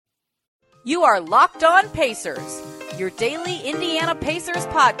You are Locked On Pacers, your daily Indiana Pacers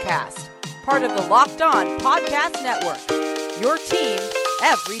podcast, part of the Locked On Podcast Network, your team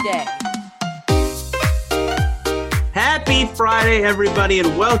every day. Happy Friday, everybody,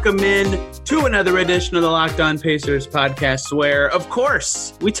 and welcome in to another edition of the Locked On Pacers podcast where, of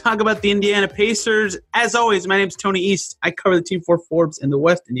course, we talk about the Indiana Pacers. As always, my name is Tony East. I cover the team for Forbes and the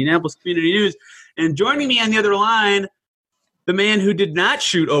West Indianapolis Community News. And joining me on the other line, the man who did not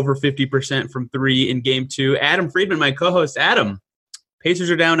shoot over 50% from three in Game 2, Adam Friedman, my co-host. Adam, Pacers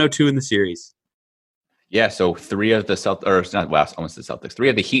are down 0-2 in the series. Yeah, so three of the three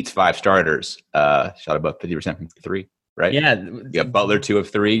of the Heat's five starters shot above 50% from three, right? Yeah. You got Butler 2 of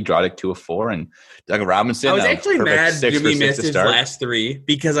 3, Dragic 2 of 4, and Duncan Robinson. I was actually mad Jimmy missed his last three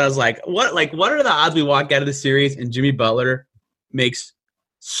because I was like, what are the odds we walk out of the series and Jimmy Butler makes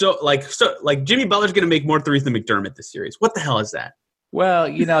Jimmy Butler's going to make more threes than McDermott this series. What the hell is that?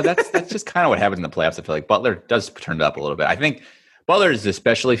 Well, that's just kind of what happens in the playoffs. I feel like Butler does turn it up a little bit. I think Butler is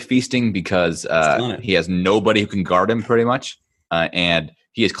especially feasting because he has nobody who can guard him pretty much. And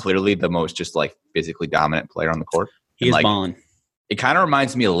he is clearly the most just like physically dominant player on the court. He's balling. It kind of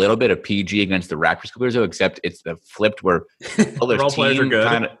reminds me a little bit of PG against the Raptors couple years ago, except it's the flipped where Butler's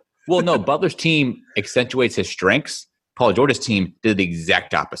team Butler's team accentuates his strengths. Paul George's team did the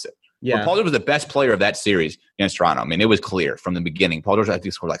exact opposite. Yeah. Paul George was the best player of that series against Toronto. I mean, it was clear from the beginning. Paul George, I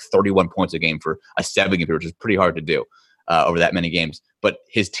think, scored like 31 points a game for a 7-game period, which is pretty hard to do over that many games. But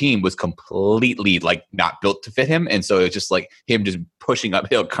his team was completely like not built to fit him. And so it was just like him just pushing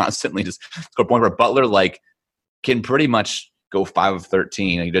uphill constantly, just to a point where Butler like can pretty much go 5 of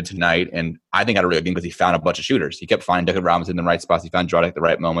 13 like he did tonight. And I think had a really good game because he found a bunch of shooters. He kept finding Duncan Robinson in the right spots. He found Dragic at the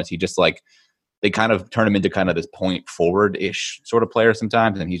right moments. He just like, they kind of turn him into kind of this point forward-ish sort of player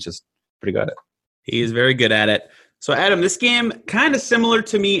sometimes, and he's just pretty good at it. He is very good at it. So, Adam, this game kind of similar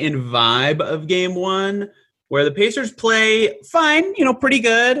to me in vibe of Game 1, where the Pacers play fine, pretty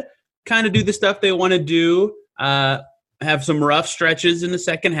good, kind of do the stuff they want to do, have some rough stretches in the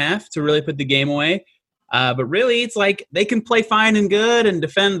second half to really put the game away. But really, it's like they can play fine and good and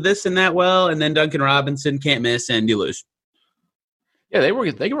defend this and that well, and then Duncan Robinson can't miss, and you lose. Yeah, they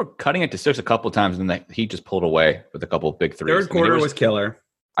were cutting it to 6 a couple of times, and then he just pulled away with a couple of big threes. Third quarter was killer.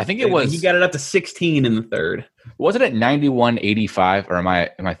 I think it was. He got it up to 16 in the third. Wasn't it 91-85, or am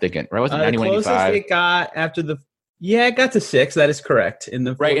I thinking? Right? Was it 91-85? Closest it got after the. Yeah, it got to 6. That is correct. In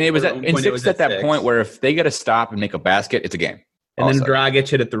the right, and it was at 6 at that point where if they get a stop and make a basket, it's a game. And then Dragic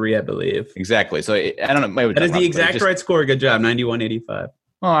hit a 3, I believe. Exactly. So I don't know. Maybe that is the exact right score. Good job. 91-85.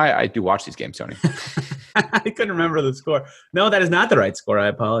 Well, I do watch these games, Tony. I couldn't remember the score. No, that is not the right score. I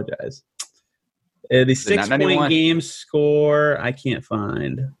apologize. The 6-point game score, I can't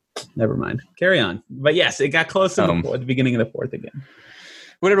find. Never mind. Carry on. But yes, it got close to the beginning of the fourth again.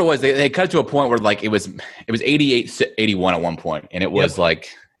 Whatever it was, they cut it to a point where like it was 88-81 at one point, and it was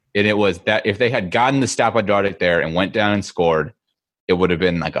it was that if they had gotten the stop by Dragic there and went down and scored, it would have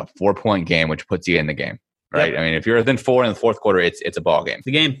been like a 4-point game, which puts you in the game. Right. Yep. I mean, if you're within 4 in the fourth quarter, it's a ball game. It's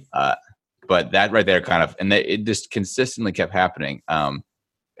a game. But that right there kind of, and it just consistently kept happening.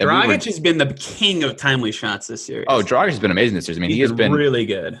 Dragic has been the king of timely shots this series. Oh, Dragic has been amazing this series. I mean, he has been really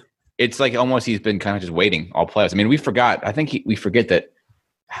good. It's like almost he's been kind of just waiting all playoffs. I mean, we forget that.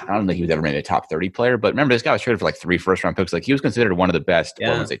 I don't think he was ever made a top 30 player, but remember this guy was traded for like 3 first-round picks. Like he was considered one of the best.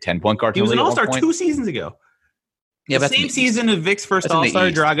 Yeah. 10-point guards. He was an all-star 2 seasons ago. Yeah, the same season of Vic's first All-Star,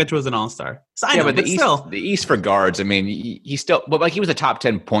 Dragic was an All-Star. So but the East for guards, I mean, he still – but like he was a top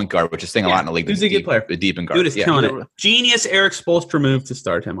 10 point guard, which is saying a lot in the league. He's a good player. The deep in guards. Dude is killing it. Genius Eric Spoelstra move to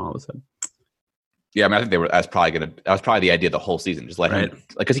start him all of a sudden. Yeah, I mean, I think that was probably the idea the whole season. Just let him –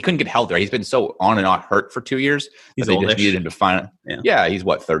 like because he couldn't get healthy. Right? He's been so on and off hurt for 2 years. They just needed him to find it. Yeah, he's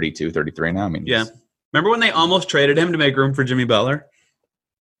 32, 33 now? I mean, remember when they almost traded him to make room for Jimmy Butler?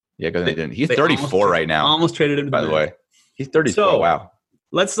 Yeah, because they didn't. He's 34 right now. Almost traded him, by the way. He's 34. So, wow.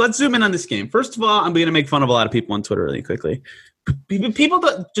 Let's zoom in on this game. First of all, I'm going to make fun of a lot of people on Twitter really quickly. People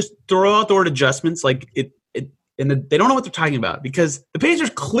that just throw out the word adjustments like it and they don't know what they're talking about because the Pacers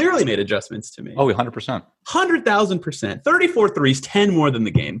clearly made adjustments to me. Oh, 100%. 100,000%. 34 threes, 10 more than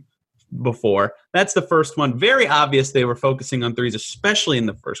the game before. That's the first one. Very obvious they were focusing on threes, especially in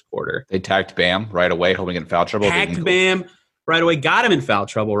the first quarter. They tagged Bam right away, hoping to get in foul trouble. Tagged Bam right away, got him in foul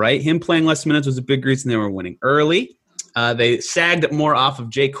trouble, right? Him playing less minutes was a big reason they were winning early. They sagged more off of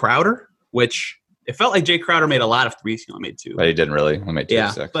Jay Crowder, which it felt like Jay Crowder made a lot of threes. He only made 2. But he didn't really. He made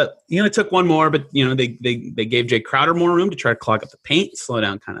 2 6. But he only took 1 more. But they gave Jay Crowder more room to try to clog up the paint, slow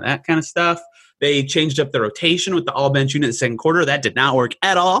down that kind of stuff. They changed up the rotation with the all-bench unit in the second quarter. That did not work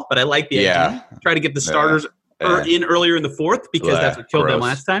at all, but I like the idea. Try to get the starters in earlier in the fourth because that's what killed them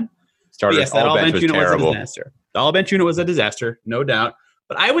last time. Starters, yes, that all-bench unit terrible. was a disaster. The all-bench unit was a disaster, no doubt.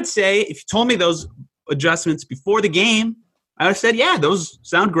 But I would say if you told me those adjustments before the game, I would have said, yeah, those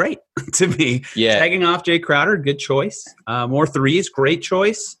sound great to me. Yeah. Tagging off Jay Crowder, good choice. More threes, great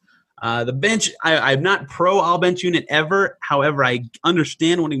choice. The bench, I'm not pro all-bench unit ever. However, I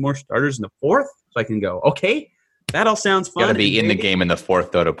understand wanting more starters in the fourth, so I can go, okay, that all sounds fun. Got to be in the game in the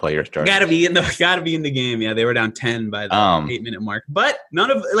fourth, though, to play your starters. Got to be in the game. Yeah, they were down 10 by the 8-minute mark. But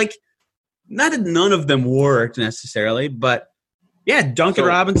none of them worked necessarily. But yeah, Duncan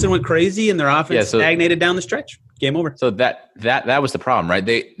Robinson went crazy, and their offense stagnated down the stretch. Game over. So that was the problem, right?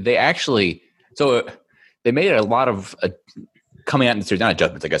 They actually they made a lot of coming out in the series, not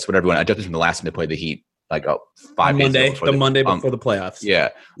adjustments, I guess, whatever you want, adjustments from the last time they played the Heat, like 5 days ago. The Monday before the playoffs. Yeah.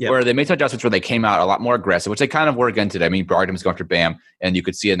 Yep. Where they made some adjustments where they came out a lot more aggressive, which they kind of were again today. I mean, Brogdon was going after Bam, and you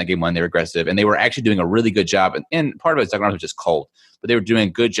could see it in the game when they were aggressive, and they were actually doing a really good job. And part of it, Duncan Robinson was just cold, but they were doing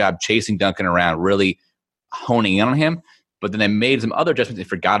a good job chasing Duncan around, really honing in on him. But then they made some other adjustments they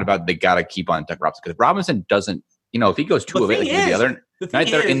forgot about. They got to keep on Duncan Robinson because Robinson doesn't, if he goes 2 of 8 like the other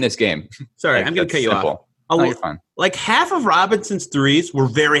night, they're in this game. Sorry, I'm going to cut you off. No, you're fine. Like half of Robinson's threes were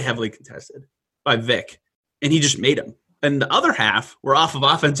very heavily contested by Vic, and he just made them. And the other half were off of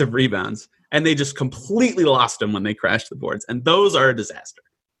offensive rebounds, and they just completely lost them when they crashed the boards. And those are a disaster.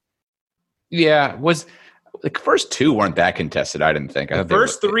 Yeah, the first 2 weren't that contested, I didn't think. The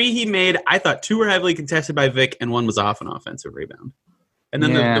first 3 he made, I thought 2 were heavily contested by Vic, and 1 was off an offensive rebound. And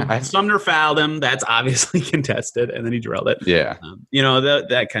then Sumner fouled him. That's obviously contested, and then he drilled it. Yeah.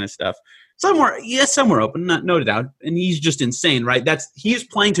 That kind of stuff. Some were open, no doubt. And he's just insane, right? He's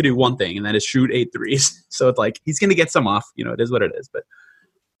playing to do one thing, and that is shoot 8 threes. So it's like he's going to get some off. It is what it is. But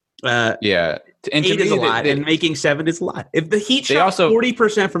and 8 is a lot, and making 7 is a lot. If the Heat shot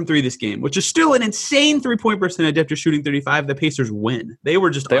 40% from 3 this game, which is still an insane 3-point percentage after shooting 35, the Pacers win. They were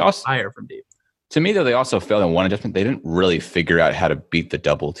just on fire from deep. To me, though, they also failed in one adjustment. They didn't really figure out how to beat the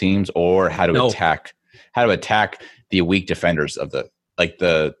double teams or how to attack the weak defenders of the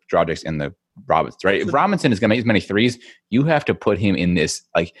Dragic and the Robinson, right? If Robinson is going to make as many threes, you have to put him in this.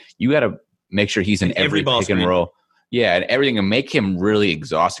 You got to make sure he's in every pick and roll. Yeah, and everything, and make him really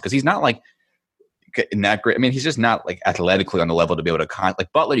exhausted because he's not that great. I mean, he's just not athletically on the level to be able to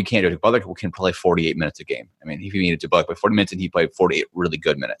Butler. You can't do it. Butler can play 48 minutes a game. I mean, if he needed to play 40 minutes, and he played 48 really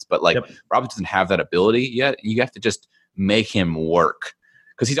good minutes. But Robinson doesn't have that ability yet. And you have to just make him work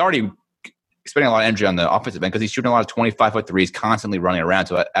because he's already spending a lot of energy on the offensive end because he's shooting a lot of 25-foot threes, constantly running around.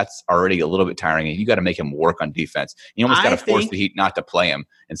 So that's already a little bit tiring. And you got to make him work on defense. You almost got to force the Heat not to play him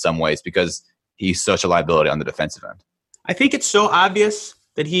in some ways because he's such a liability on the defensive end. I think it's so obvious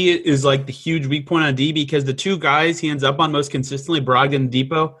that he is the huge weak point on D because the 2 guys he ends up on most consistently, Brogdon and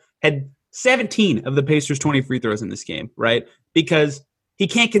Depot, had 17 of the Pacers' 20 free throws in this game, right? Because he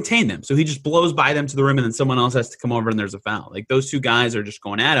can't contain them. So he just blows by them to the rim and then someone else has to come over and there's a foul. Those 2 guys are just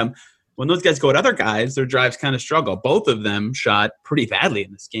going at him. When those guys go at other guys, their drives kind of struggle. Both of them shot pretty badly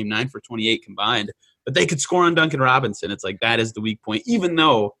in this game, 9 for 28 combined. But they could score on Duncan Robinson. It's that is the weak point, even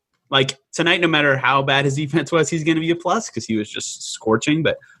though tonight, no matter how bad his defense was, he's going to be a plus because he was just scorching.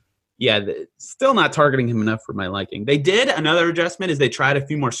 But, yeah, still not targeting him enough for my liking. They did another adjustment is they tried a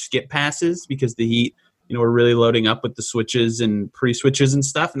few more skip passes because the Heat, were really loading up with the switches and pre-switches and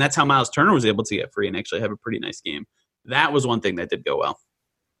stuff. And that's how Miles Turner was able to get free and actually have a pretty nice game. That was one thing that did go well.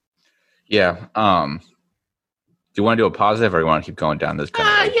 Yeah. Do you want to do a positive or you want to keep going down this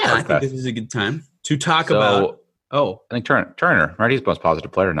kind of I think this is a good time to talk about. I think Turner, right? He's the most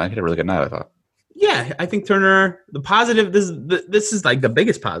positive player tonight. He had a really good night, I thought. Yeah, I think Turner, the positive, this is the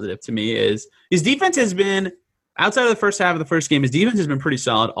biggest positive to me is his defense has been, outside of the first half of the first game, his defense has been pretty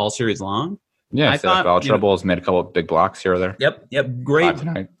solid all series long. Yeah, I thought foul trouble has made a couple of big blocks here or there. Yep, great.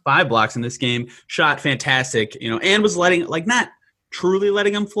 5 blocks in this game. Shot fantastic, and was letting, not truly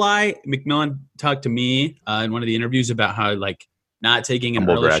letting him fly. McMillan talked to me in one of the interviews about how not taking an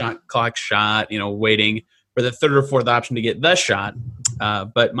early shot clock shot, waiting for the 3rd or 4th option to get the shot.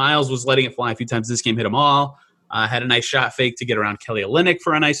 But Miles was letting it fly a few times. This game hit them all. Had a nice shot fake to get around Kelly Olynyk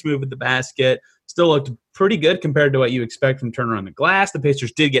for a nice move at the basket. Still looked pretty good compared to what you expect from Turner on the glass. The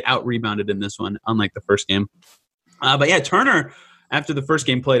Pacers did get out-rebounded in this one, unlike the first game. But yeah, Turner, after the first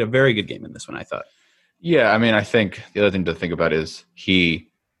game, played a very good game in this one, I thought. Yeah, I mean, I think the other thing to think about is he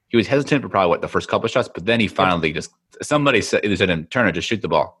was hesitant for probably the first couple of shots, but then he finally somebody said to him, Turner, just shoot the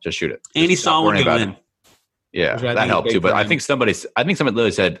ball, just shoot it. And he saw one go in. Yeah, that helped too. But I think somebody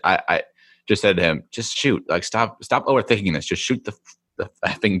literally said, I just said to him, just shoot, stop overthinking this, just shoot the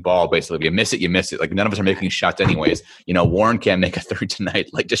effing ball. Basically, if you miss it, you miss it. None of us are making shots anyways. Warren can't make a 3 tonight.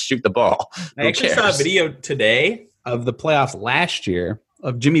 Just shoot the ball. I actually saw a video today of the playoffs last year.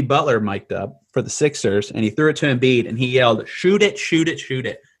 of Jimmy Butler mic'd up for the Sixers, and he threw it to Embiid, and he yelled, "Shoot it, shoot it, shoot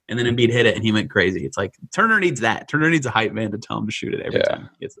it." And then Embiid hit it, and he went crazy. It's like Turner needs that. Turner needs a hype man to tell him to shoot it every time.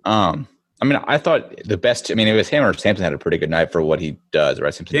 I mean, I thought the best. I mean, it was him or Sampson had a pretty good night for what he does.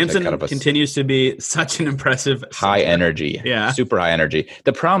 Right, Sampson like continues to be such an impressive high energy, super high energy.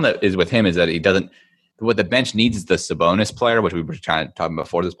 The problem that is with him is that he doesn't. What the bench needs is the Sabonis player, which we were trying to talk about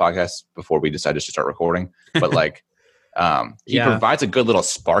before this podcast, before we decided to start recording. But like, he provides a good little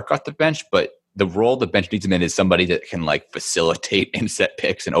spark off the bench, but the role the bench needs him in is somebody that can like facilitate and set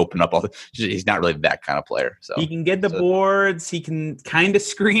picks and open up all the. He's not really that kind of player. So he can get the boards. He can kind of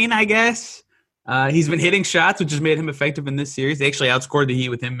screen, I guess. He's been hitting shots, which has made him effective in this series. They actually outscored the Heat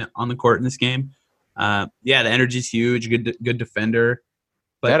with him on the court in this game. The energy's huge. Good defender.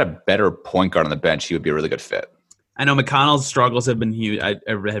 But if they had a better point guard on the bench, he would be a really good fit. I know McConnell's struggles have been huge.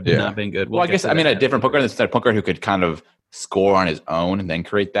 Not been good. Well, I guess a different point guard than a point guard who could kind of score on his own and then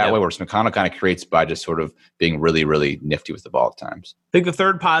create that way, whereas McConnell kind of creates by just sort of being really, really nifty with the ball at times. I think the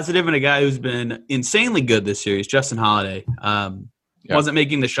third positive and a guy who's been insanely good this series, Justin Holiday. Wasn't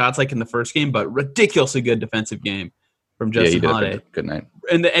making the shots like in the first game, but ridiculously good defensive game from Justin Holiday. Good night.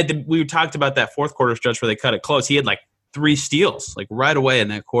 And we talked about that fourth quarter stretch where they cut it close. He had like 3 steals like right away in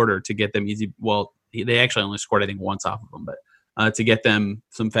that quarter to get them easy. Well, they actually only scored, I think, once off of them, but to get them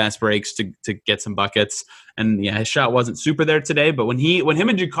some fast breaks, to get some buckets. And his shot wasn't super there today, but when him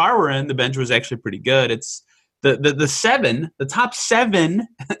and Jakar were in, the bench was actually pretty good. It's the top 7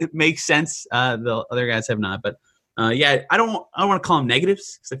 it makes sense. The other guys have not, but I don't want to call them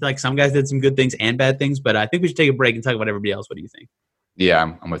negatives because I feel like some guys did some good things and bad things, but I think we should take a break and talk about everybody else. What do you think?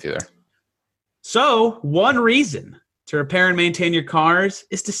 Yeah, I'm with you there. So one reason to repair and maintain your cars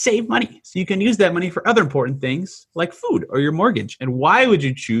is to save money, so you can use that money for other important things like food or your mortgage. And why would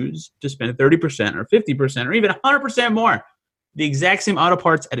you choose to spend 30% or 50% or even 100% more the exact same auto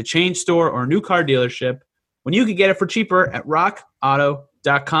parts at a chain store or a new car dealership when you could get it for cheaper at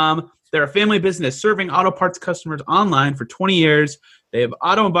rockauto.com? They're a family business serving auto parts customers online for 20 years. They have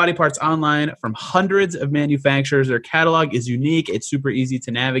auto and body parts online from hundreds of manufacturers. Their catalog is unique. It's super easy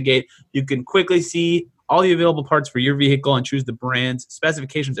to navigate. You can quickly see all the available parts for your vehicle and choose the brands,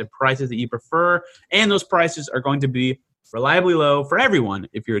 specifications, and prices that you prefer. And those prices are going to be reliably low for everyone.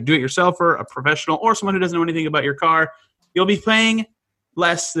 If you're a do-it-yourselfer, a professional, or someone who doesn't know anything about your car, you'll be paying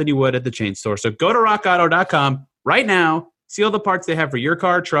less than you would at the chain store. So go to rockauto.com right now, see all the parts they have for your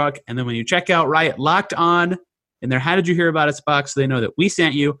car, truck, and then when you check out, write Locked On in their How Did You Hear About Us box so they know that we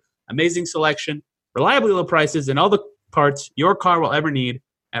sent you. Amazing selection, reliably low prices, and all the parts your car will ever need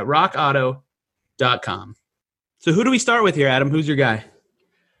at rockauto.com. So who do we start with here, Adam? Who's your guy?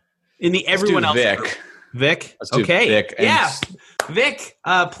 In the everyone else. Vic. Okay. Vic. Vic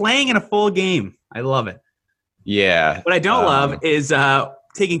playing in a full game. I love it. Yeah. What I don't love is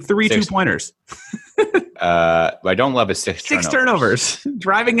taking 3 2-pointers. What I don't love is 6 turnovers.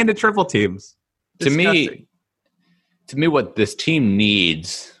 Driving into triple teams. Disgusting. To me, what this team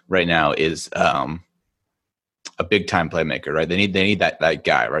needs right now is a big time playmaker, right? They need that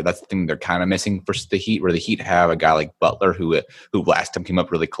guy, right? That's the thing they're kind of missing for the Heat, where the Heat have a guy like Butler who last time came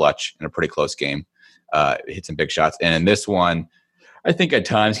up really clutch in a pretty close game, hit some big shots, and in this one, I think at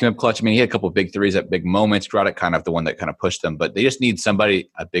times came up clutch. I mean, he had a couple of big threes at big moments. Droddick kind of the one that kind of pushed them, but they just need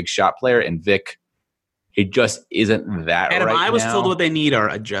somebody, a big shot player, and Vic, he just isn't that. Adam, right I was now. told what they need are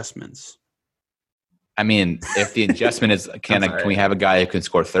adjustments. I mean, if the adjustment is, can we have a guy who can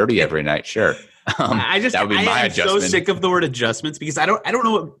score 30 every night? Sure. That would be my adjustment. So sick of the word adjustments because I don't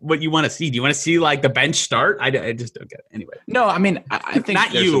know what you want to see. Do you want to see like the bench start? I just don't get it. Anyway. No, I mean, I think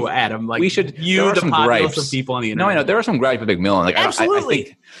not you, Adam. Like we should. You, the populace of people on the internet. No, I know there are some gripes with McMillan. Like absolutely. I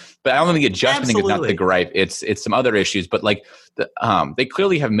think, but I don't think the adjustment is not the gripe. It's some other issues. But like they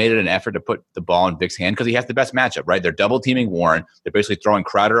clearly have made it an effort to put the ball in Vic's hand because he has the best matchup, right? They're double teaming Warren. They're basically throwing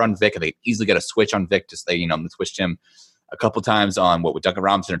Crowder on Vic, and they easily get a switch on Vic to say, they switched him a couple times on with Duncan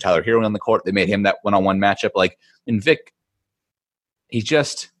Robinson or Tyler Hero on the court. They made him that one-on-one matchup. Like in Vic, he's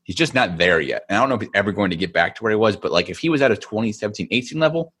just not there yet. And I don't know if he's ever going to get back to where he was, but like if he was at a 2017-18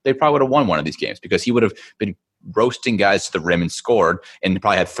 level, they probably would have won one of these games because he would have been roasting guys to the rim and scored and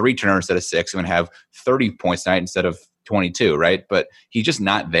probably had 3 turnovers instead of 6 and would have 30 points tonight instead of 22, right? But he's just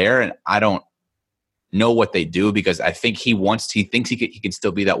not there, and I don't know what they do because I think he thinks he can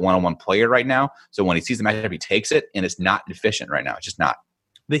still be that one-on-one player right now. So when he sees the matchup, he takes it, and it's not efficient right now. It's just not.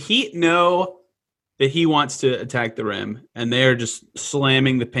 The Heat know that he wants to attack the rim, and they're just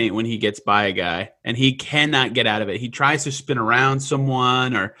slamming the paint when he gets by a guy, and he cannot get out of it. He tries to spin around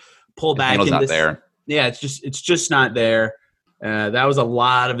someone or pull back. The handle's not there. Yeah, it's just not there. That was a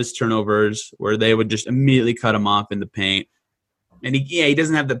lot of his turnovers where they would just immediately cut him off in the paint. And he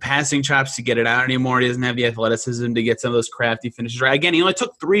doesn't have the passing chops to get it out anymore. He doesn't have the athleticism to get some of those crafty finishes right. Again, he only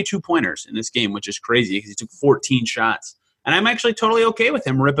took 3 2-pointers in this game, which is crazy because he took 14 shots. And I'm actually totally okay with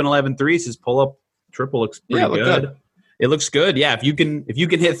him ripping 11 threes. His pull-up triple looks pretty good. It looks good. Yeah, if you can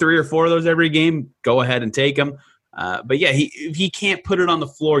hit 3 or 4 of those every game, go ahead and take them. But yeah, if he can't put it on the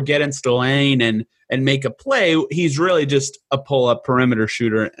floor, get into the lane, and make a play, he's really just a pull-up perimeter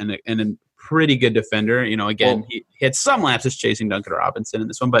shooter and a pretty good defender. He hit some lapses chasing Duncan Robinson in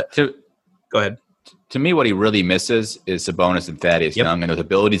this one, but go ahead. To me, what he really misses is Sabonis and Thaddeus Young and those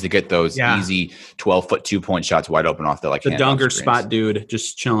abilities to get those easy 12-foot 2-point shots wide open off the the dunker spot dude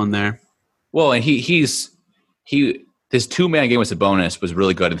just chilling there. Well, and his 2-man game with Sabonis was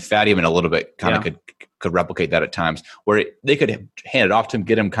really good, and Thad even a little bit kind of could replicate that at times, where they could hand it off to him,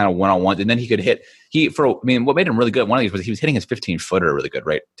 get him kind of one-on-one, and then he could hit. What made him really good, one of these was he was hitting his 15-footer really good,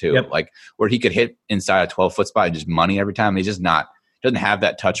 right, too. Yep. Like where he could hit inside a 12-foot spot and just money every time. He's just doesn't have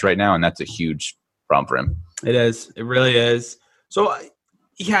that touch right now, and that's a huge problem for him. It is. It really is. So,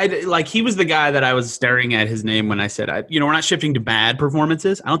 he was the guy that I was staring at his name when I said, we're not shifting to bad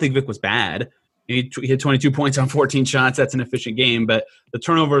performances. I don't think Vic was bad. He hit 22 points on 14 shots. That's an efficient game, but the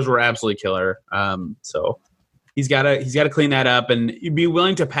turnovers were absolutely killer. So he's got to clean that up and be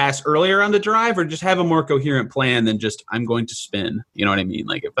willing to pass earlier on the drive, or just have a more coherent plan than just I'm going to spin. You know what I mean?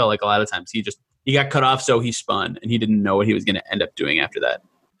 Like it felt like a lot of times he got cut off, so he spun, and he didn't know what he was going to end up doing after that.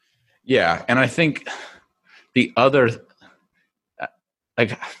 Yeah, and I think the other,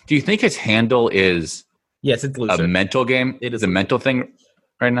 do you think his handle is? Yes, it's looser. A mental game. It is a mental thing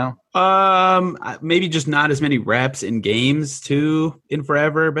right now. Maybe just not as many reps in games too in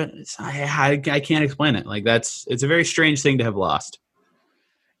forever, but I can't explain it. Like it's a very strange thing to have lost.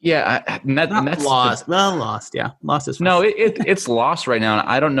 Yeah, that's lost. Lost. Yeah, lost is fine. No, it's lost right now, and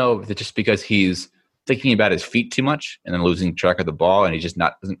I don't know if it's just because he's thinking about his feet too much and then losing track of the ball, and he just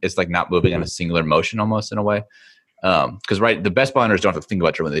it's like not moving in a singular motion almost in a way. Because the best ball hunters don't have to think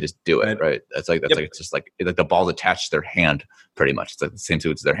about dribbling; they just do it. Right? It's like it's just like the ball's attached to their hand, pretty much. It's like the same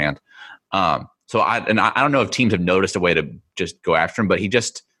suits their hand. So I don't know if teams have noticed a way to just go after him, but he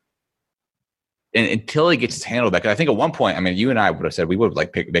just until he gets his handle back. I think at one point, you and I would have said we would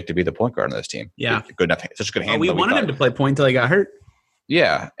like pick Vic to be the point guard on this team. Yeah, good enough, such a good handle. We wanted him to play point until he got hurt.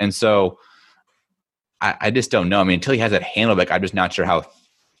 Yeah, and so I just don't know. Until he has that handle back, I'm just not sure how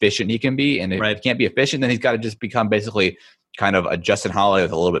efficient he can be, and if he can't be efficient, then he's got to just become basically kind of a Justin Holiday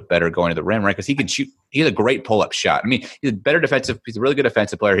with a little bit better going to the rim, right? Because he can shoot. He's a great pull-up shot. He's a better defensive. He's a really good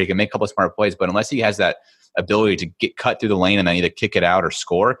defensive player. He can make a couple of smart plays, but unless he has that ability to get cut through the lane and then either kick it out or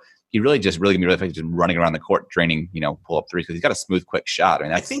score, he really can be really effective just running around the court, draining pull-up threes because he's got a smooth, quick shot.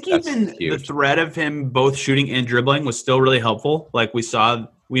 I think even huge. The threat of him both shooting and dribbling was still really helpful. Like we saw,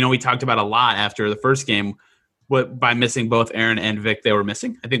 we talked about a lot after the first game. By missing both Aaron and Vic, they were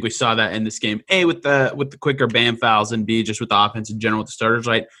missing. I think we saw that in this game. A, with the quicker Bam fouls, and B, just with the offense in general with the starters.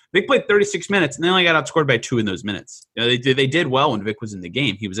 Right, Vic played 36 minutes, and they only got outscored by 2 in those minutes. They did well when Vic was in the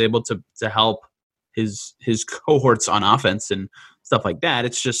game. He was able to help his cohorts on offense and stuff like that.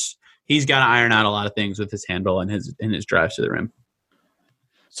 It's just he's got to iron out a lot of things with his handle and his drives to the rim.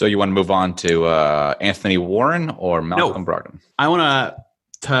 So you want to move on to Anthony Warren or Malcolm Brogdon? I want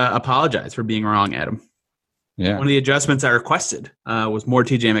to apologize for being wrong, Adam. Yeah. One of the adjustments I requested was more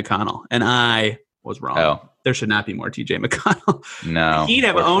TJ McConnell, and I was wrong. Oh. There should not be more TJ McConnell. No. He'd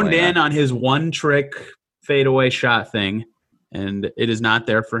have owned in on his one-trick fadeaway shot thing, and it is not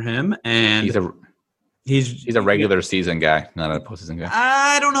there for him. And he's a regular season guy, not a postseason guy.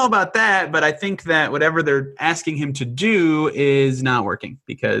 I don't know about that, but I think that whatever they're asking him to do is not working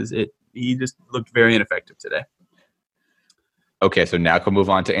because he just looked very ineffective today. Okay, so now can move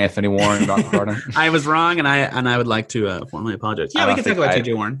on to Anthony Warren. I was wrong, and I would like to formally apologize. Yeah, we can talk about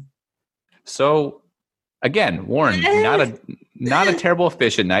TJ Warren. So, again, Warren, not a terrible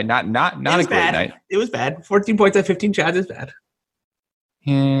efficient night, not a great night. It was bad. 14 points at 15 shots is bad.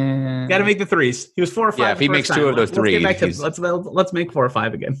 Yeah. Got to make the threes. He was 4 or 5. Yeah, if he makes 2 of those threes, let's make 4 or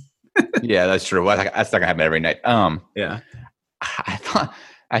 5 again. Yeah, that's true. Well, that's not gonna happen every night. Yeah.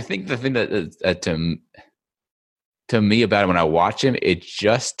 I think the thing that to me about him when I watch him,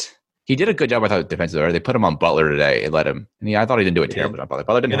 he did a good job. I thought defensively. They put him on Butler today and let him. And I thought he didn't do a terrible job.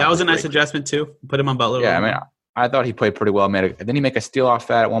 Butler didn't. That was a nice adjustment too. Put him on Butler. Yeah, I thought he played pretty well. Didn't he make a steal off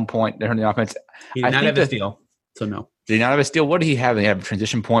that at one point during the offense? He did not have a steal, so no. Did he not have a steal? What did he have? Did he have a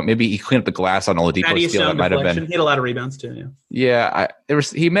transition point? Maybe he cleaned up the glass on Oladipo's steal. That might have been. He had a lot of rebounds too. Yeah.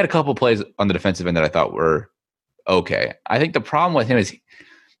 He made a couple of plays on the defensive end that I thought were okay. I think the problem with him is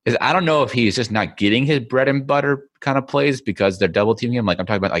I don't know if he's just not getting his bread and butter kind of plays because they're double teaming him. Like I'm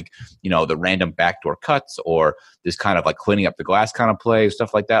talking about like, the random backdoor cuts or this kind of like cleaning up the glass kind of play,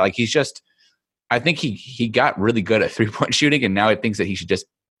 stuff like that. Like I think he got really good at 3-point shooting, and now he thinks that he should just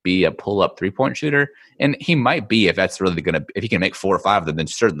be a pull-up 3-point shooter. And he might be if that's really if he can make 4 or 5 of them, then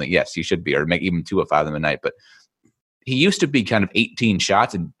certainly, yes, he should be, or make even 2 or 5 of them a night. But he used to be kind of 18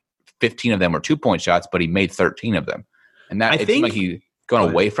 shots and 15 of them were 2-point shots, but he made 13 of them. And that seems like he's gone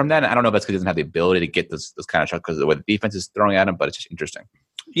away from that. And I don't know if that's because he doesn't have the ability to get this kind of shot because of the way the defense is throwing at him, but it's just interesting.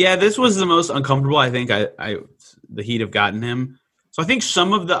 Yeah, this was the most uncomfortable I think the Heat have gotten him. So I think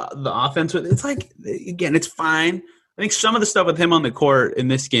some of the offense, it's like, again, it's fine. I think some of the stuff with him on the court in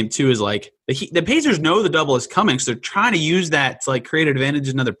this game too is like the Pacers know the double is coming, so they're trying to use that to like create an advantage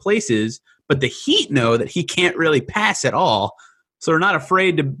in other places. But the Heat know that he can't really pass at all, so they're not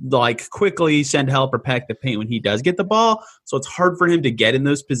afraid to like quickly send help or pack the paint when he does get the ball. So it's hard for him to get in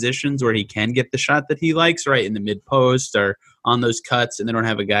those positions where he can get the shot that he likes, right in the mid post or on those cuts, and they don't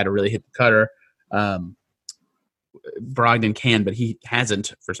have a guy to really hit the cutter. Brogdon can, but he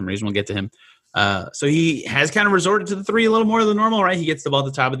hasn't for some reason. We'll get to him. So he has kind of resorted to the 3 a little more than normal, right? He gets the ball at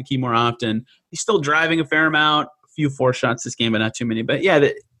the top of the key more often. He's still driving a fair amount, a few 4 shots this game, but not too many. But yeah,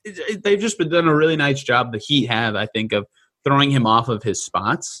 they've just been done a really nice job. The Heat have, I think, of throwing him off of his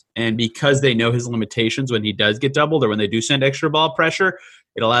spots. And because they know his limitations when he does get doubled or when they do send extra ball pressure,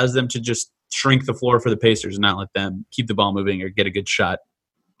 it allows them to just shrink the floor for the Pacers and not let them keep the ball moving or get a good shot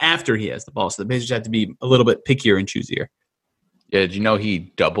after he has the ball. So the Pacers have to be a little bit pickier and choosier. Yeah, did you know he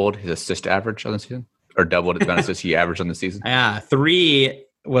doubled his assist average on the season? Or doubled his assists he averaged on the season? Yeah, 3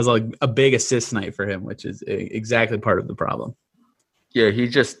 was a big assist night for him, which is exactly part of the problem. Yeah, he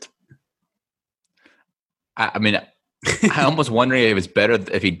just – I mean, I'm almost wondering if it was better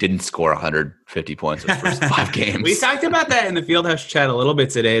if he didn't score 150 points in the first 5 games. We talked about that in the Fieldhouse chat a little bit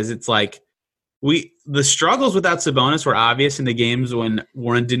today. Is it's like the struggles without Sabonis were obvious in the games when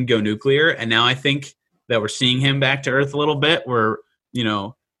Warren didn't go nuclear, and now I think – that we're seeing him back to earth a little bit where,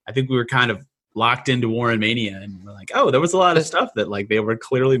 I think we were kind of locked into Warren mania and we're like, oh, there was a lot of stuff that like they were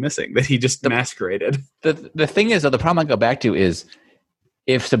clearly missing that he just masqueraded. The thing is, though, the problem I go back to is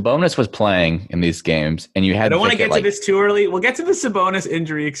if Sabonis was playing in these games and you had I don't want to get to this too early. We'll get to the Sabonis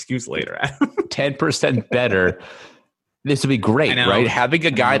injury excuse later. 10% better. This would be great, right? Having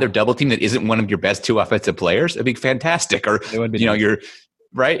a guy they're double team that isn't one of your best 2 offensive players, it'd be fantastic. Or, you're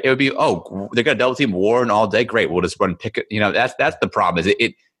right. It would be, they're going to double team Warren all day. Great. We'll just run Pickett. That's the problem is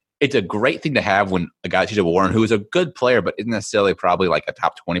it's a great thing to have when a guy sees a Warren who is a good player, but isn't necessarily probably like a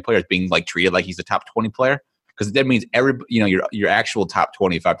top 20 player is being like treated like he's a top 20 player. Because that means your actual top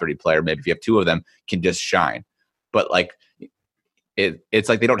 25, 30 player, maybe if you have 2 of them, can just shine. But like, it's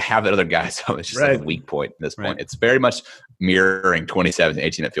like they don't have that other guy, so it's just like a weak point at this point. It's very much mirroring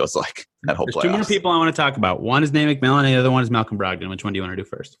 2017-18, it feels like, that whole playoffs. 2 more people I want to talk about. One is Nate McMillan, and the other one is Malcolm Brogdon. Which one do you want to do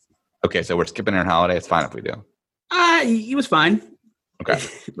first? Okay, so we're skipping Aaron Holiday. It's fine if we do. He was fine. Okay,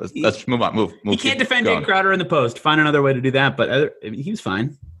 let's move on. Move. He can't defend Jake Crowder in the post. Find another way to do that, but he was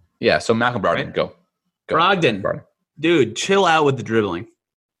fine. Yeah, so Malcolm Brogdon, go. Brogdon. Dude, chill out with the dribbling.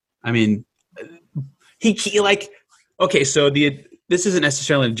 I mean, he like, okay, so this isn't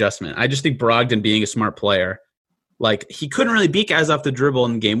necessarily an adjustment. I just think Brogdon being a smart player, like he couldn't really beat guys off the dribble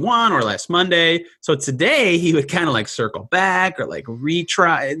in game 1 or last Monday. So today he would kind of like circle back or like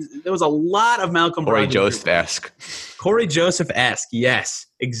retry. There was a lot of Malcolm Corey Brogdon. Joseph-esque. Corey Joseph-esque. Yes,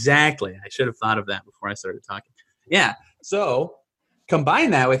 exactly. I should have thought of that before I started talking. Yeah. So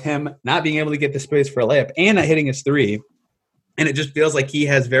combine that with him not being able to get the space for a layup and not hitting his 3. And it just feels like he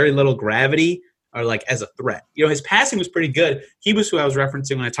has very little gravity or like as a threat. His passing was pretty good. He was who I was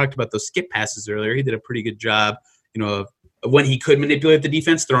referencing when I talked about those skip passes earlier. He did a pretty good job, of when he could manipulate the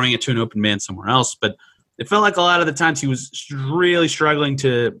defense, throwing it to an open man somewhere else. But it felt like a lot of the times he was really struggling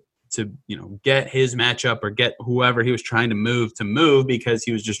to get his matchup or get whoever he was trying to move because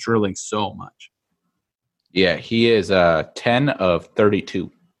he was just dribbling so much. Yeah, he is 10 of 32.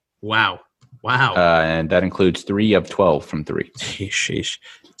 Wow. And that includes 3 of 12 from 3. Sheesh.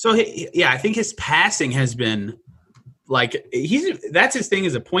 So, I think his passing has been like that's his thing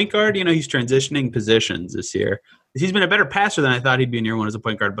as a point guard. He's transitioning positions this year. He's been a better passer than I thought he'd be in year 1 as a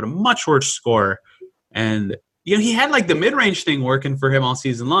point guard, but a much worse scorer. And, he had like the mid-range thing working for him all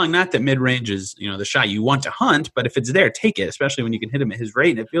season long. Not that mid-range is, the shot you want to hunt, but if it's there, take it, especially when you can hit him at his rate.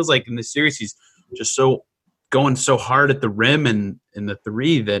 And it feels like in this series he's just going so hard at the rim and in the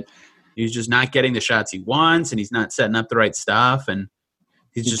 3 that he's just not getting the shots he wants and he's not setting up the right stuff. And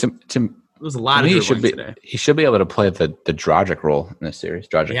he's just it was a lot of dribbling today. He should be able to play the Dragic role in this series.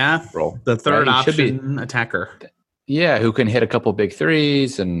 Role. The third option attacker. Yeah, who can hit a couple big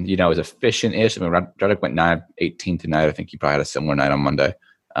threes and, is efficient-ish. I mean, Radek went 9-18 tonight. I think he probably had a similar night on Monday.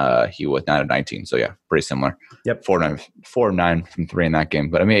 He was 9-19, so yeah, pretty similar. Yep, 4-9 from 3 in that game.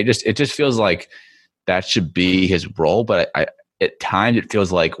 But I mean, it just feels like that should be his role. But I at times it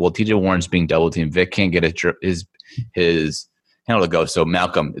feels like, well, TJ Warren's being double teamed. Vic can't get his handle to go. So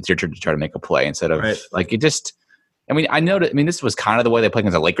Malcolm, it's your turn to try to make a play instead of like it just. I mean, this was kind of the way they played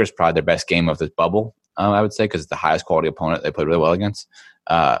against the Lakers, probably their best game of this bubble, I would say, because it's the highest quality opponent they played really well against.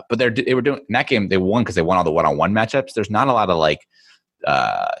 But they were doing in that game. They won because they won all the one-on-one matchups. There's not a lot of like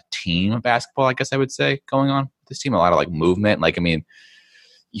team basketball, I guess I would say, going on with this team. A lot of like movement. Like, I mean,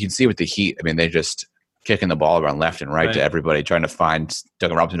 you can see with the Heat. I mean, they're just kicking the ball around left and right to everybody, trying to find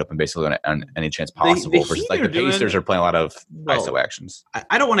Duncan Robinson open basically on any chance possible. Versus like the Pacers are playing a lot of ISO actions.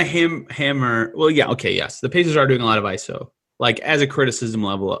 I don't want to hammer. Well, yeah, okay, yes, the Pacers are doing a lot of ISO, like as a criticism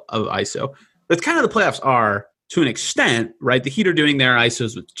level of ISO. That's kind of the playoffs are to an extent, right? The Heat are doing their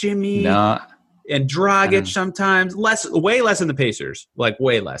ISOs with Jimmy and Dragic sometimes, way less than the Pacers, like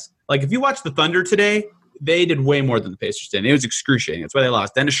way less. Like if you watch the Thunder today, they did way more than the Pacers did. It was excruciating. That's why they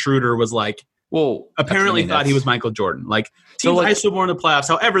lost. Dennis Schroeder was like. Well, apparently thought he was Michael Jordan. Like teams ISO more in the playoffs.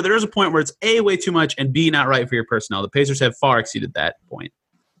 However, there is a point where it's A, way too much, and B, not right for your personnel. The Pacers have far exceeded that point.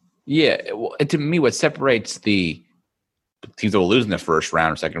 Yeah, well, and to me, what separates the teams that will lose in the first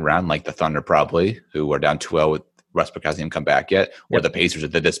round or second round, like the Thunder probably, who are down 2-0 with Westbrook hasn't even come back yet, or the Pacers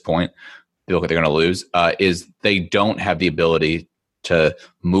at this point, they look like they're going to lose, is they don't have the ability to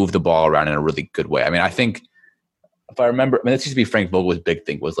move the ball around in a really good way. I mean, I think if I remember, this used to be Frank Vogel's big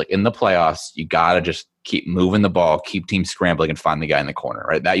thing was like in the playoffs, you got to just keep moving the ball, keep teams scrambling and find the guy in the corner,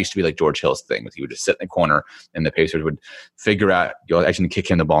 right? That used to be like George Hill's thing was he would just sit in the corner and the Pacers would figure out, you'll actually kick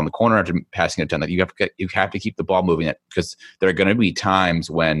him the ball in the corner after passing it down. Like you have to keep the ball moving it because there are going to be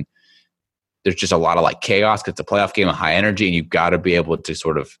times when there's just a lot of like chaos because it's a playoff game of high energy and you've got to be able to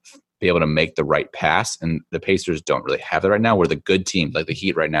sort of be able to make the right pass. And the Pacers don't really have that right now where the good teams like the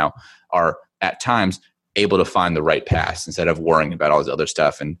Heat right now are at times able to find the right pass instead of worrying about all this other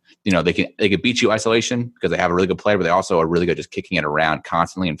stuff. And, they can beat you isolation because they have a really good player, but they also are really good just kicking it around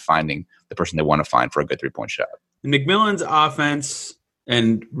constantly and finding the person they want to find for a good 3-point shot. McMillan's offense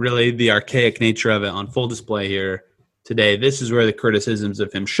and really the archaic nature of it on full display here today. This is where the criticisms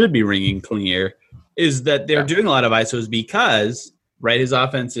of him should be ringing clear is that they're doing a lot of ISOs because his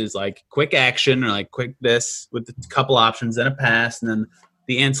offense is like quick action or like quick this with a couple options and a pass and then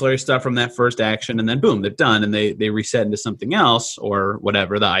the ancillary stuff from that first action, and then boom, they're done, and they reset into something else or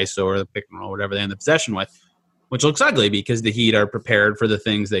whatever, the ISO or the pick and roll, whatever they end the possession with, which looks ugly because the Heat are prepared for the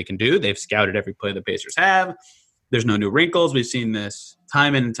things they can do. They've scouted every play the Pacers have. There's no new wrinkles. We've seen this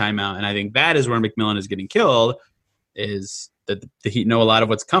time in and time out, and I think that is where McMillan is getting killed, is that the Heat know a lot of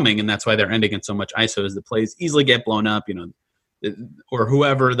what's coming, and that's why they're ending in so much ISO as the plays easily get blown up, or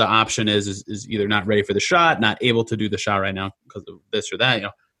whoever the option is either not ready for the shot, not able to do the shot right now because of this or that.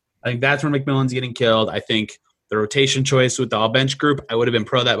 I think that's where McMillan's getting killed. I think the rotation choice with the all bench group, I would have been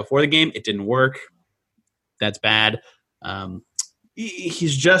pro that before the game. It didn't work. That's bad.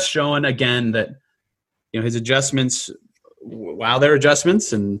 He's just showing again that his adjustments, while they're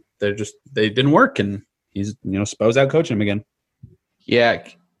adjustments, and they didn't work, and he's Spo's out coaching him again. Yeah,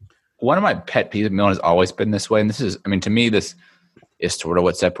 one of my pet peeves of McMillan has always been this way, and this is, to me, this is sort of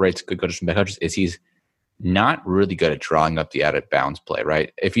what separates good coaches from bad coaches, is he's not really good at drawing up the out-of-bounds play,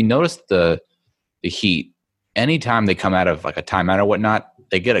 right? If you notice the Heat, anytime they come out of like a timeout or whatnot,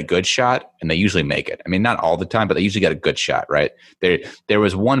 they get a good shot, and they usually make it. Not all the time, but they usually get a good shot, right? There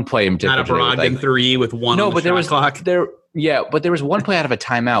was one play in particular. Not a Brogdon three with one on the shot clock. Yeah, but there was one play out of a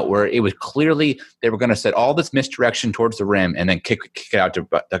timeout where it was clearly they were going to set all this misdirection towards the rim and then kick it out to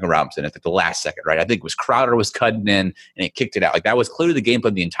Duncan Robinson at the last second, right? I think it was Crowder was cutting in and it kicked it out. Like that was clearly the game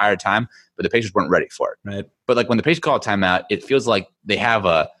plan the entire time, but the Pacers weren't ready for it. Right. But like when the Pacers call a timeout, it feels like they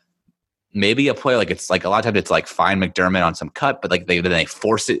have maybe a play, like it's like a lot of times it's like find McDermott on some cut, but like they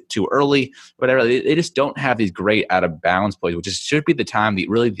force it too early, whatever. They just don't have these great out of bounds plays, which should be the time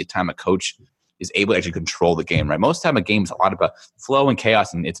a coach is able to actually control the game, right? Most of the time a game is a lot about flow and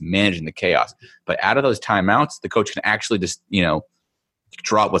chaos, and it's managing the chaos. But out of those timeouts, the coach can actually just,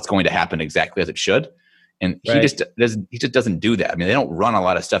 draw up what's going to happen exactly as it should. And he just doesn't do that. They don't run a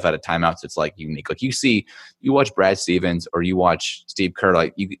lot of stuff out of timeouts. It's like unique. Like you watch Brad Stevens or you watch Steve Kerr,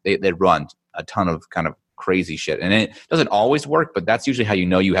 like they run a ton of kind of crazy shit. And it doesn't always work, but that's usually how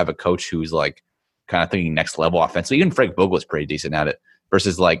you have a coach who's like kind of thinking next level offense. So even Frank Vogel is pretty decent at it.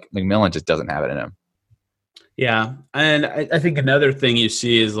 Versus like McMillan just doesn't have it in him. Yeah, and I think another thing you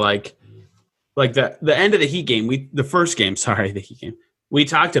see is like the end of the Heat game. The Heat game. We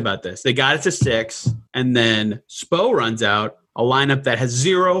talked about this. They got it to 6, and then Spo runs out a lineup that has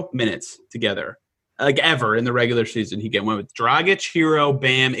 0 minutes together, like ever in the regular season. He went with Dragic, Hero,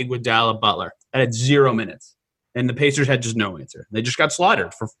 Bam, Iguodala, Butler. That had 0 minutes. And the Pacers had just no answer. They just got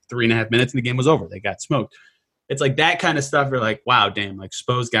slaughtered for 3.5 minutes, and the game was over. They got smoked. It's like that kind of stuff. You're like, wow, damn, like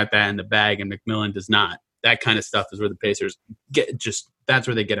Spo's got that in the bag, and McMillan does not. That kind of stuff is where the Pacers that's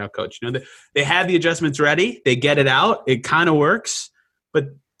where they get out coached. They have the adjustments ready. They get it out. It kind of works. But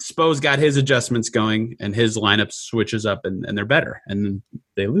Spo's got his adjustments going, and his lineup switches up, and they're better. And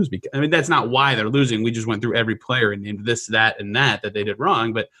they lose. That's not why they're losing. We just went through every player and named this, that, and that they did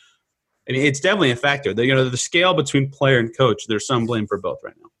wrong. But it's definitely a factor. The scale between player and coach, there's some blame for both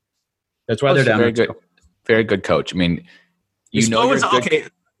right now. That's why they're down. Very good coach. Spo was okay.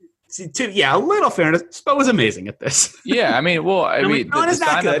 A little fairness. Spo was amazing at this. Yeah, McMillan is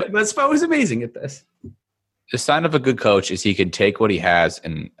not good, but Spo was amazing at this. The sign of a good coach is he can take what he has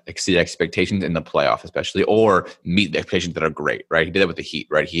and exceed expectations in the playoff, especially, or meet the expectations that are great, right? He did that with the Heat,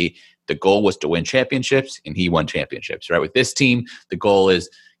 right? The goal was to win championships, and he won championships, right? With this team, the goal is,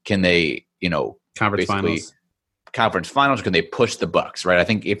 can they, conference finals, or can they push the Bucks, right? I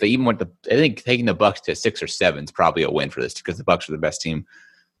think if they even I think taking the Bucks to 6 or 7 is probably a win for this, because the Bucks are the best team.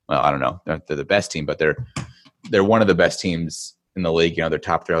 Well, I don't know. They're the best team, but they're one of the best teams in the league. They're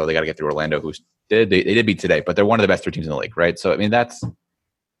top 3. They got to get through Orlando, they did beat today, but they're one of the best 3 teams in the league, right? So, that's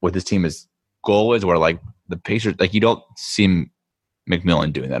what this team's goal is, where, like, the Pacers, like, you don't see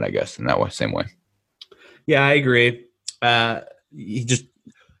McMillan doing that, I guess, in that same way. Yeah, I agree.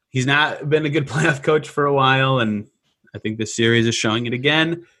 He's not been a good playoff coach for a while, and I think this series is showing it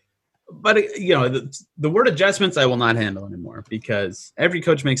again. But, the word adjustments I will not handle anymore, because every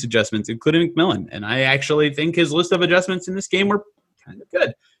coach makes adjustments, including McMillan. And I actually think his list of adjustments in this game were kind of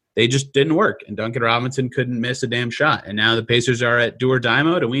good. They just didn't work, and Duncan Robinson couldn't miss a damn shot. And now the Pacers are at do or die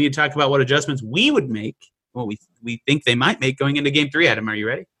mode, and we need to talk about what adjustments we would make, what we think they might make going into Game 3. Adam, are you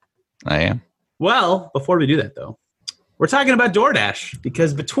ready? I am. Well, before we do that, though, we're talking about DoorDash,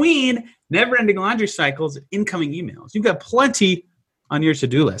 because between never-ending laundry cycles and incoming emails, you've got plenty on your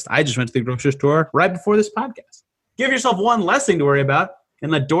to-do list. I just went to the grocery store right before this podcast. Give yourself one less thing to worry about,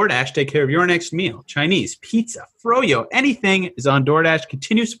 and let DoorDash take care of your next meal. Chinese, pizza, froyo, anything is on DoorDash.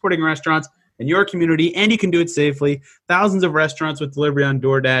 Continue supporting restaurants in your community, and you can do it safely. Thousands of restaurants with delivery on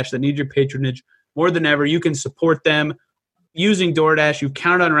DoorDash that need your patronage more than ever. You can support them using DoorDash. You've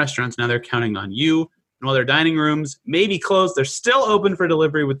counted on restaurants. Now they're counting on you. And while their dining rooms may be closed, they're still open for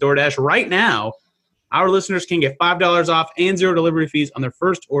delivery with DoorDash. Right now, our listeners can get $5 off and 0 delivery fees on their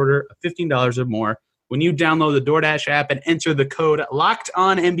first order of $15 or more when you download the DoorDash app and enter the code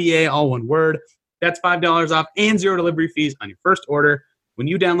LOCKEDONNBA, all one word. That's $5 off and 0 delivery fees on your first order when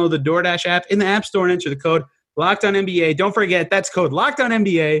you download the DoorDash app in the App Store and enter the code LOCKEDONNBA. Don't forget, that's code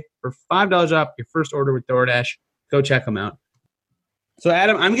LOCKEDONNBA for $5 off your first order with DoorDash. Go check them out. So,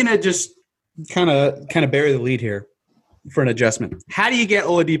 Adam, I'm going to just kind of bury the lead here for an adjustment. How do you get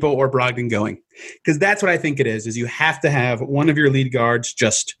Oladipo or Brogdon going? Because that's what I think it is you have to have one of your lead guards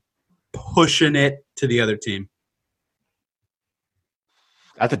just pushing it to the other team.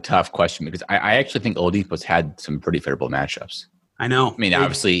 That's a tough question, because I actually think Oladipo's had some pretty favorable matchups. I know.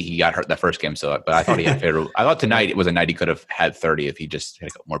 Obviously he got hurt that first game, but I thought he had favorable. I thought tonight it was a night he could have had 30 if he just had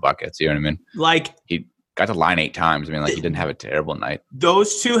a couple more buckets. You know what I mean? Like, he got to line 8 times. He didn't have a terrible night.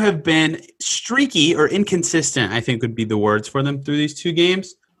 Those two have been streaky or inconsistent, I think would be the words for them through these 2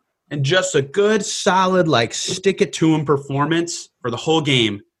 games. And just a good, solid, stick it to him performance for the whole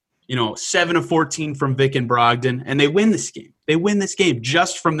game. 7 of 14 from Vic and Brogdon, and they win this game. They win this game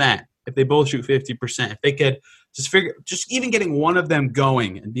just from that. If they both shoot 50%, if they could just even getting one of them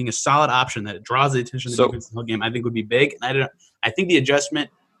going and being a solid option that it draws the attention of the defense the whole game, I think would be big. And I think the adjustment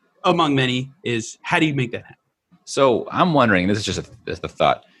among many is, how do you make that happen? So I'm wondering, this is just a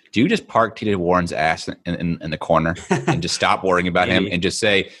thought. Do you just park T.J. Warren's ass in the corner and just stop worrying about him and just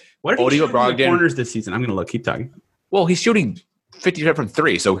say, what are you shooting the corners this season? I'm going to look. Keep talking. Well, he's shooting 50% from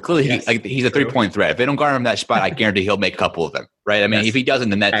 3, so clearly he's a 3-point threat. If they don't guard him that spot, I guarantee he'll make a couple of them, right? If he doesn't,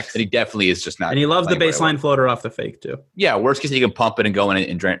 then he definitely is just not. And he loves the baseline floater off the fake too. Yeah, worst case he can pump it and go in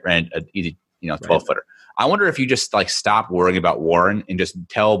and drain an easy 12-footer. I wonder if you just stop worrying about Warren and just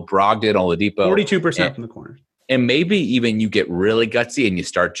tell Brogdon, Oladipo 42% from the corner, and maybe even you get really gutsy and you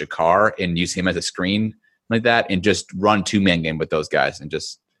start Jakar and use him as a screen like that, and just run 2-man game with those guys and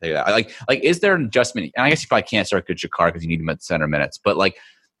just. Is there an adjustment? And I guess you probably can't start with Jakar because you need him at center minutes. But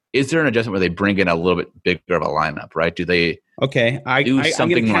is there an adjustment where they bring in a little bit bigger of a lineup? Right? Do they? Okay, I'm going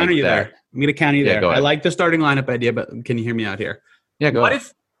to counter you there. I'm going to counter you there. I like the starting lineup idea, but can you hear me out here? Yeah, go ahead.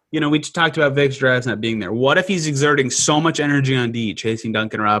 we just talked about Vic's drives not being there. What if he's exerting so much energy on D, chasing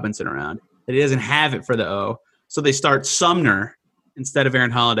Duncan Robinson around, that he doesn't have it for the O? So they start Sumner instead of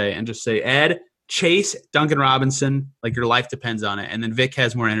Aaron Holiday and just say, Ed, chase Duncan Robinson like your life depends on it, and then Vic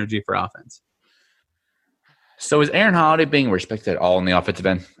has more energy for offense. So is Aaron Holiday being respected at all in the offensive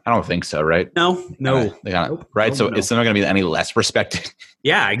end? I don't think so, right? No. Right? So is Sumner going to be any less respected?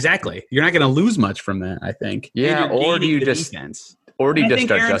 Yeah, exactly. You're not going to lose much from that, I think. Yeah, or do you just defense. Or do you just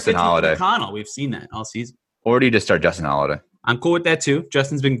start Aaron Justin Holiday? McConnell, we've seen that all season. Or do you just start Justin Holiday? I'm cool with that too.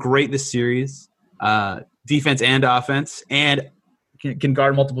 Justin's been great this series, defense and offense, and can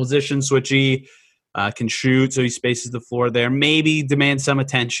guard multiple positions, switchy, can shoot, so he spaces the floor there. Maybe demand some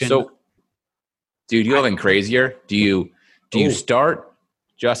attention. So, dude, you have crazier. Do you start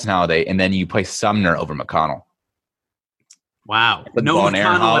Justin Holiday and then you play Sumner over McConnell? Wow. No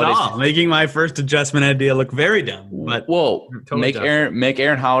McConnell at all. Making my first adjustment idea look very dumb. But totally make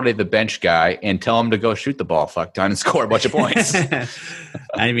Aaron Holiday the bench guy and tell him to go shoot the ball fuck ton and score a bunch of points.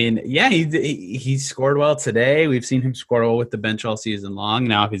 I mean, yeah, he scored well today. We've seen him score well with the bench all season long.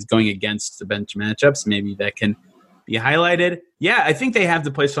 Now, if he's going against the bench matchups, maybe that can be highlighted. Yeah, I think they have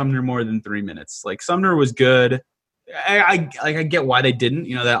to play Sumner more than 3 minutes. Like, Sumner was good. I get why they didn't.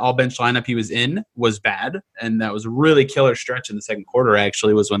 That all bench lineup he was in was bad, and that was a really killer stretch in the second quarter.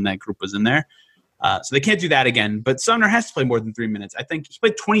 Actually, was when that group was in there. So they can't do that again. But Sumner has to play more than 3 minutes. I think he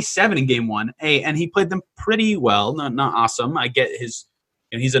played 27 in game one, and he played them pretty well. Not awesome. I get his.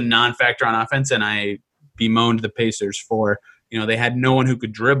 He's a non-factor on offense, and I bemoaned the Pacers for they had no one who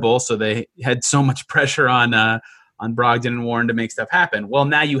could dribble, so they had so much pressure on Brogdon and Warren to make stuff happen. Well,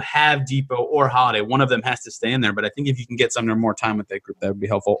 now you have Depot or Holiday. One of them has to stay in there, but I think if you can get Sumner more time with that group, that would be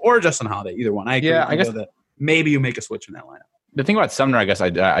helpful. Or Justin Holiday, either one. I agree. Yeah, I guess that maybe you make a switch in that lineup. The thing about Sumner, I guess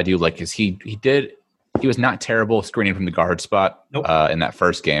I do like is he was not terrible screening from the guard spot in that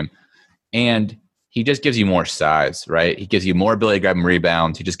first game, and he just gives you more size, right? He gives you more ability to grab and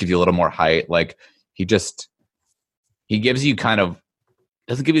rebounds. He just gives you a little more height. Like he gives you kind of.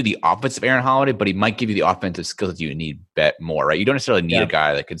 Doesn't give you the offensive Aaron Holiday, but he might give you the offensive skills that you need more, right? You don't necessarily need a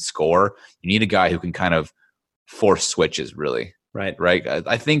guy that can score. You need a guy who can kind of force switches, really. Right.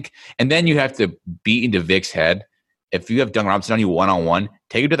 I think, and then you have to beat into Vic's head. If you have Duncan Robinson on you one-on-one,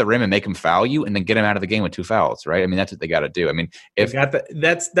 take him to the rim and make him foul you, and then get him out of the game with 2 fouls, right? I mean, that's what they got to do. I mean,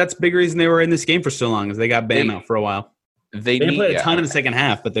 that's big reason they were in this game for so long, is they got Bam out for a while. They didn't play a ton in the second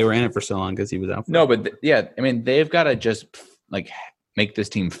half, but they were in it for so long because he was out. I mean, they've got to just make this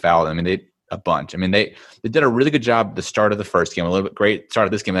team foul. I mean, a bunch. I mean, they did a really good job at the start of the first game, a little bit great start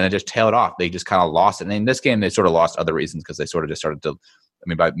of this game, and then just tailed off. They just kind of lost it. And in this game, they sort of lost other reasons because they sort of just started to. I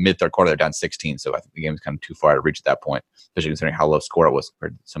mean, by mid-third quarter, they're down 16, so I think the game was kind of too far to reach at that point, especially considering how low score it was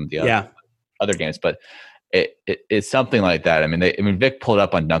compared to some of the other games. But it's something like that. I mean, Vic pulled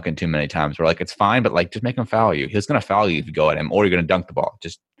up on Duncan too many times. We're like, it's fine, but just make him foul you. He's going to foul you if you go at him, or you're going to dunk the ball.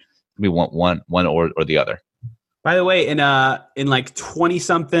 Just we want one or the other. By the way, in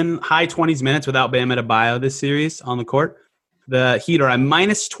 20-something, high 20s minutes without Bam Adebayo this series on the court, the Heat are at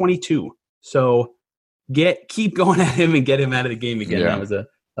minus 22. So keep going at him and get him out of the game again. Yeah. That was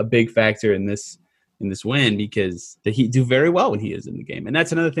a big factor in this win, because the Heat do very well when he is in the game. And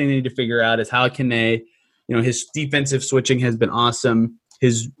that's another thing they need to figure out is how can they, his defensive switching has been awesome.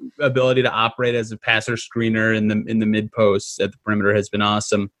 His ability to operate as a passer screener in the mid posts at the perimeter has been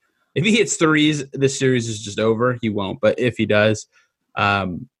awesome. If he hits threes, this series is just over. He won't, but if he does,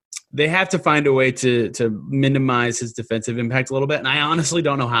 they have to find a way to minimize his defensive impact a little bit. And I honestly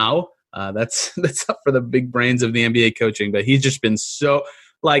don't know how. That's up for the big brains of the NBA coaching. But he's just been so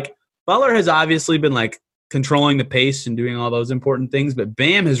Butler has obviously been controlling the pace and doing all those important things. But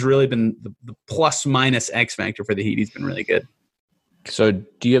Bam has really been the plus minus X factor for the Heat. He's been really good. So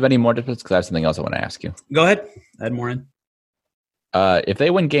do you have any more difference? Because I have something else I want to ask you. Go ahead. Add more in. If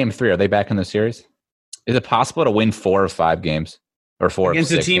they win Game 3, are they back in the series? Is it possible to win 4 or 5 games, or 4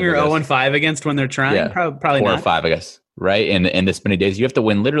 against a team you're 0-5 against when they're trying? Yeah. Probably 4 not. or 5, I guess. Right? In this many days, you have to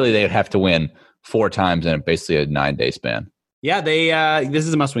win. Literally, they would have to win 4 times in basically a 9-day span. Yeah, they. This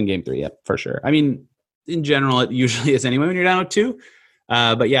is a must-win Game 3. Yeah, for sure. I mean, in general, it usually is anyway when you're down 2.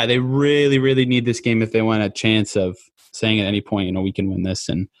 But yeah, they really, really need this game if they want a chance of saying at any point, we can win this.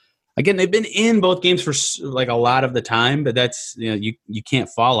 And again, they've been in both games for a lot of the time, but that's you can't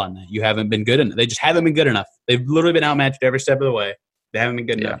fall on that. You haven't been good enough. They just haven't been good enough. They've literally been outmatched every step of the way. They haven't been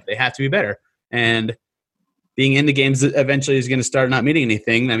good enough. They have to be better. And being in the games eventually is going to start not meaning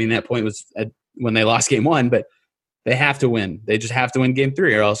anything. I mean, that point was when they lost Game 1, but they have to win. They just have to win Game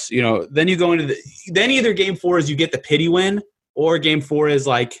 3, or else then you go into then either Game 4 is you get the pity win, or Game 4 is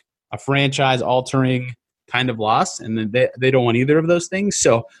a franchise altering kind of loss, and then they don't want either of those things.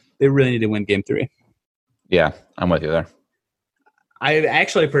 So They really need to win game 3. Yeah, I'm with you there. I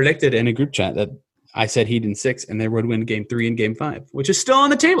actually predicted in a group chat that I said Heat in 6, and they would win game 3 and game 5, which is still on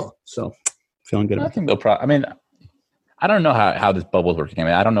the table. So feeling good. I think they'll probably. I mean, I don't know how this bubble is working. I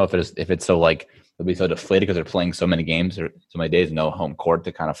mean, I don't know if it's so like they'll be so deflated because they're playing so many games or so many days, no home court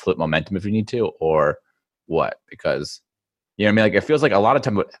to kind of flip momentum if you need to, or what? Because you know what I mean. Like it feels like a lot of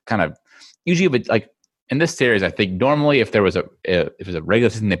time, kind of usually, but like in this series, I think normally if it was a regular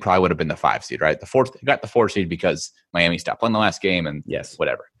season, they probably would have been the 5 seed, right? They got the 4 seed because Miami stopped playing the last game, and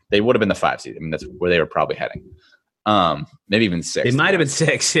whatever. They would have been the 5 seed. I mean, that's where they were probably heading. Maybe even 6. They might have been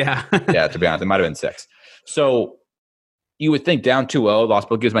 6, yeah. Yeah, to be honest, they might have been 6. So you would think down 2-0, lost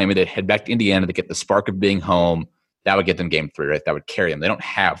both gives Miami, they'd head back to Indiana to get the spark of being home. That would get them game 3, right? That would carry them. They don't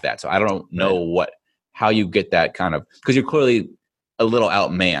have that. So I don't know how you get that kind of, because you're clearly a little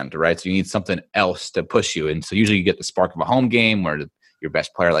outmanned, right? So you need something else to push you. And so usually you get the spark of a home game where your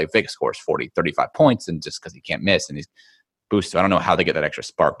best player like Vic scores 40, 35 points, and just because he can't miss and he's boosted. I don't know how they get that extra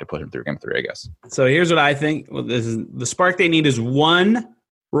spark to push him through game 3, I guess. So here's what I think. Well, this is the spark they need is one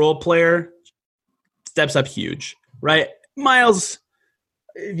role player steps up huge, right? Miles,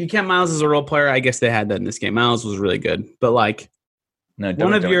 if you count Miles as a role player, I guess they had that in this game. Miles was really good, but like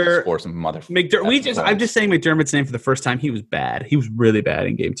one of your I'm just saying McDermott's name for the first time. He was bad. He was really bad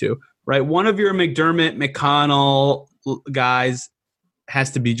in game 2, right? One of your McDermott, McConnell guys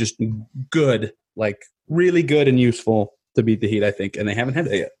has to be just good, like really good and useful to beat the Heat, I think, and they haven't had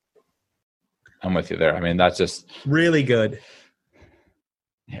that yet. I'm with you there. I mean, that's just really good.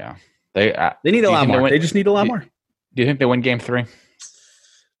 Yeah, they need a lot more. They just need a lot more. Do you think they win game 3?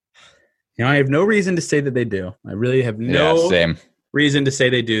 You know, I have no reason to say that they do. I really have no reason to say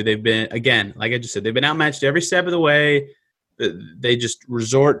they do. They've been, again, like I just said, they've been outmatched every step of the way. They just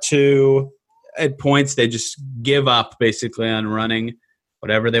resort to, at points, they just give up basically on running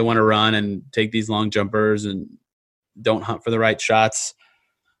whatever they want to run and take these long jumpers and don't hunt for the right shots.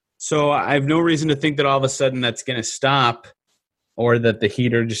 So I have no reason to think that all of a sudden that's going to stop, or that the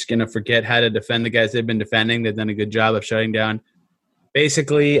Heat are just going to forget how to defend the guys they've been defending. They've done a good job of shutting down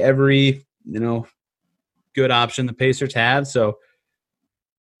basically every, good option the Pacers have. So,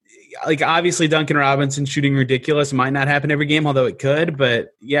 like, obviously Duncan Robinson shooting ridiculous might not happen every game, although it could. But,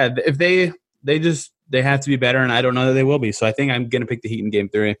 yeah, if they have to be better, and I don't know that they will be. So I think I'm going to pick the Heat in game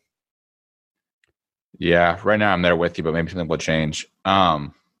 3. Yeah, right now I'm there with you, but maybe something will change.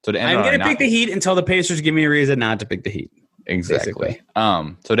 I'm going to pick the Heat until the Pacers give me a reason not to pick the Heat. Exactly.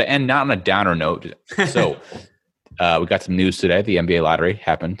 So to end not on a downer note, so we got some news today. The NBA lottery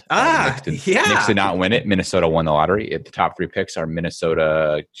happened. Knicks did not win it. Minnesota won the lottery. The top 3 picks are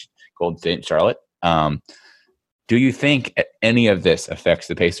Minnesota, Golden State, Charlotte. Do you think any of this affects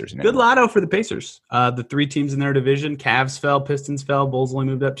the Pacers? Good lotto for the Pacers. The 3 teams in their division, Cavs fell, Pistons fell, Bulls only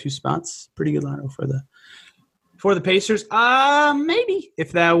moved up 2 spots. Pretty good lotto for the Pacers. Maybe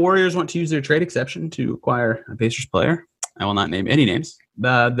if the Warriors want to use their trade exception to acquire a Pacers player, I will not name any names.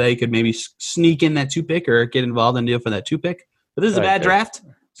 They could maybe sneak in that 2 pick or get involved in a deal for that 2 pick. But this is a bad draft,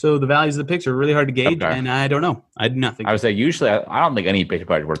 so the values of the picks are really hard to gauge, and I don't know. I do not think. I would say usually I don't think any Pacer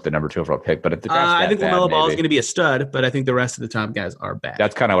player is worth the number 2 overall pick, but if the draft's I think LaMelo Ball is going to be a stud, but I think the rest of the top guys are bad.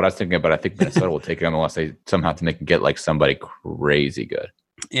 That's kind of what I was thinking, but I think Minnesota will take him unless they somehow can get like somebody crazy good.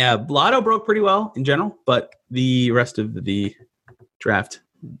 Yeah, Lotto broke pretty well in general, but the rest of the draft,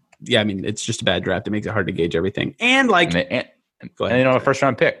 I mean, it's just a bad draft. It makes it hard to gauge everything. And like, and a first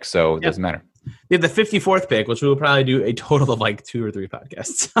round pick, so it doesn't matter. They have the 54th pick, which we will probably do a total of like 2 or 3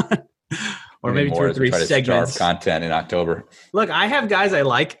 podcasts or maybe 2 or 3 segments. Content in October. Look, I have guys I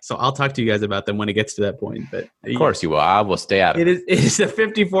like, so I'll talk to you guys about them when it gets to that point. But of course you will. I will stay out of it. It is the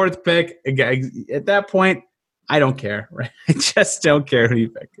 54th pick. At that point, I don't care. Right? I just don't care who you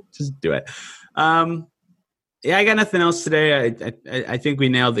pick. Just do it. I got nothing else today. I think we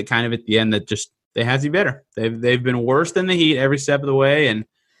nailed it kind of at the end that just they have to be better. They've been worse than the Heat every step of the way, and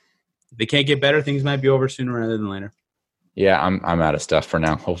if they can't get better, things might be over sooner rather than later. Yeah, I'm out of stuff for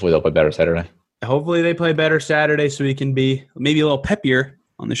now. Hopefully they'll play better Saturday. Hopefully they play better Saturday so we can be maybe a little peppier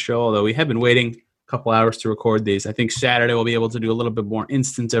on the show, although we have been waiting a couple hours to record these. I think Saturday we'll be able to do a little bit more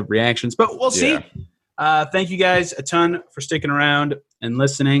instant of reactions, but we'll see. Thank you guys a ton for sticking around and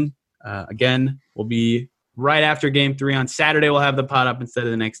listening. Again, we'll be right after Game 3 on Saturday. We'll have the pod up instead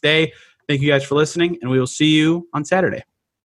of the next day. Thank you guys for listening, and we will see you on Saturday.